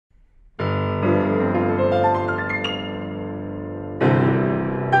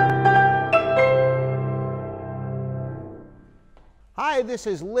Hi, this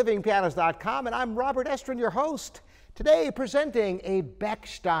is livingpianos.com, and I'm Robert Estrin, your host. Today, presenting a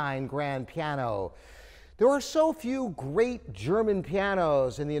Bechstein grand piano. There are so few great German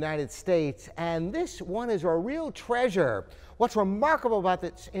pianos in the United States, and this one is a real treasure. What's remarkable about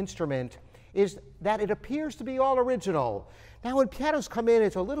this instrument is that it appears to be all original. Now, when pianos come in,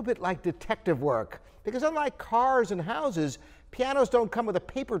 it's a little bit like detective work, because unlike cars and houses, pianos don't come with a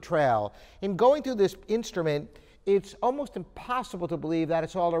paper trail. In going through this instrument, it's almost impossible to believe that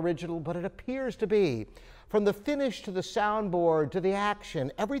it's all original, but it appears to be. From the finish to the soundboard to the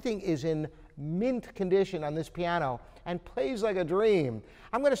action, everything is in mint condition on this piano and plays like a dream.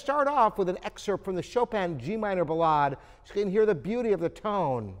 I'm going to start off with an excerpt from the Chopin G minor Ballade so you can hear the beauty of the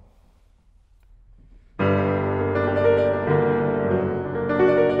tone.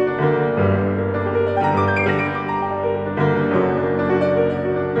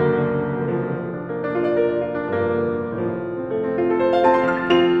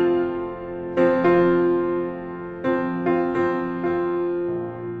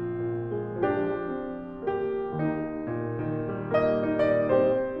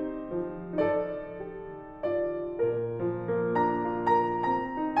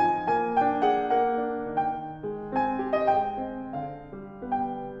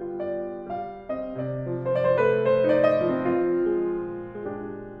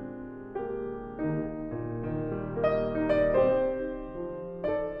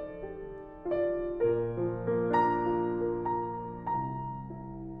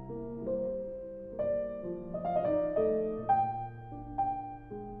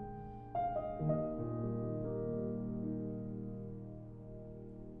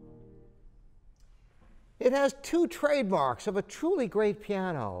 It has two trademarks of a truly great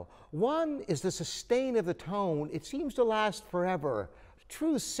piano. One is the sustain of the tone. It seems to last forever.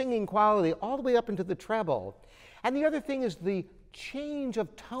 True singing quality all the way up into the treble. And the other thing is the change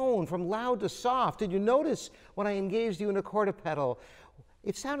of tone from loud to soft. Did you notice when I engaged you in a quarter pedal,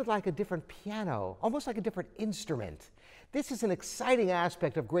 it sounded like a different piano, almost like a different instrument. This is an exciting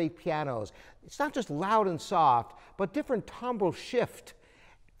aspect of great pianos. It's not just loud and soft, but different timbral shift,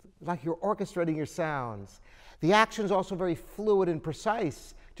 like you're orchestrating your sounds. The action is also very fluid and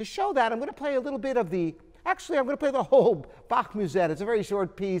precise. To show that, I'm going to play a little bit of the, actually I'm going to play the whole Bach Musette. It's a very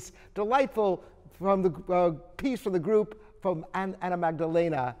short piece, delightful from the piece from the group from Anna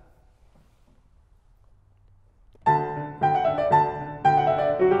Magdalena.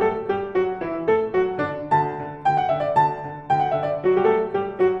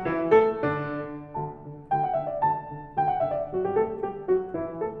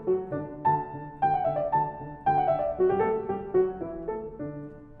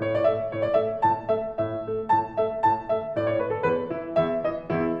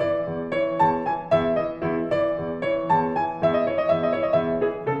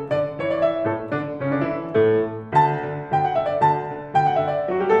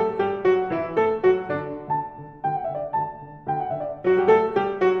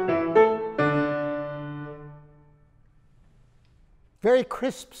 Very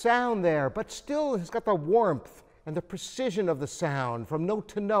crisp sound there, but still has got the warmth and the precision of the sound from note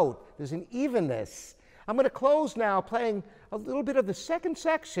to note. There's an evenness. I'm going to close now playing a little bit of the second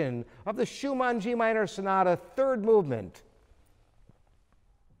section of the Schumann G minor Sonata, third movement.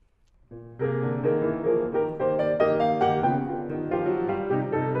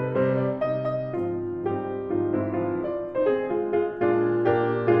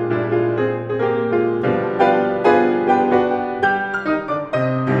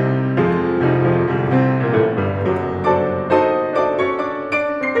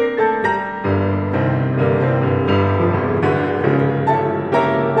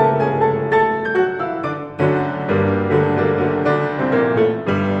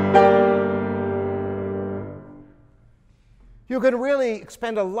 You can really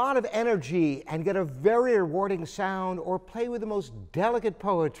expend a lot of energy and get a very rewarding sound or play with the most delicate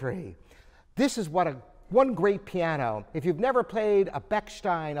poetry. This is what one great piano. If you've never played a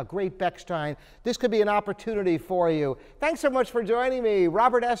Bechstein, a great Bechstein, this could be an opportunity for you. Thanks so much for joining me,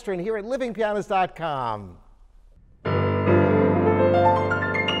 Robert Estrin, here at livingpianos.com.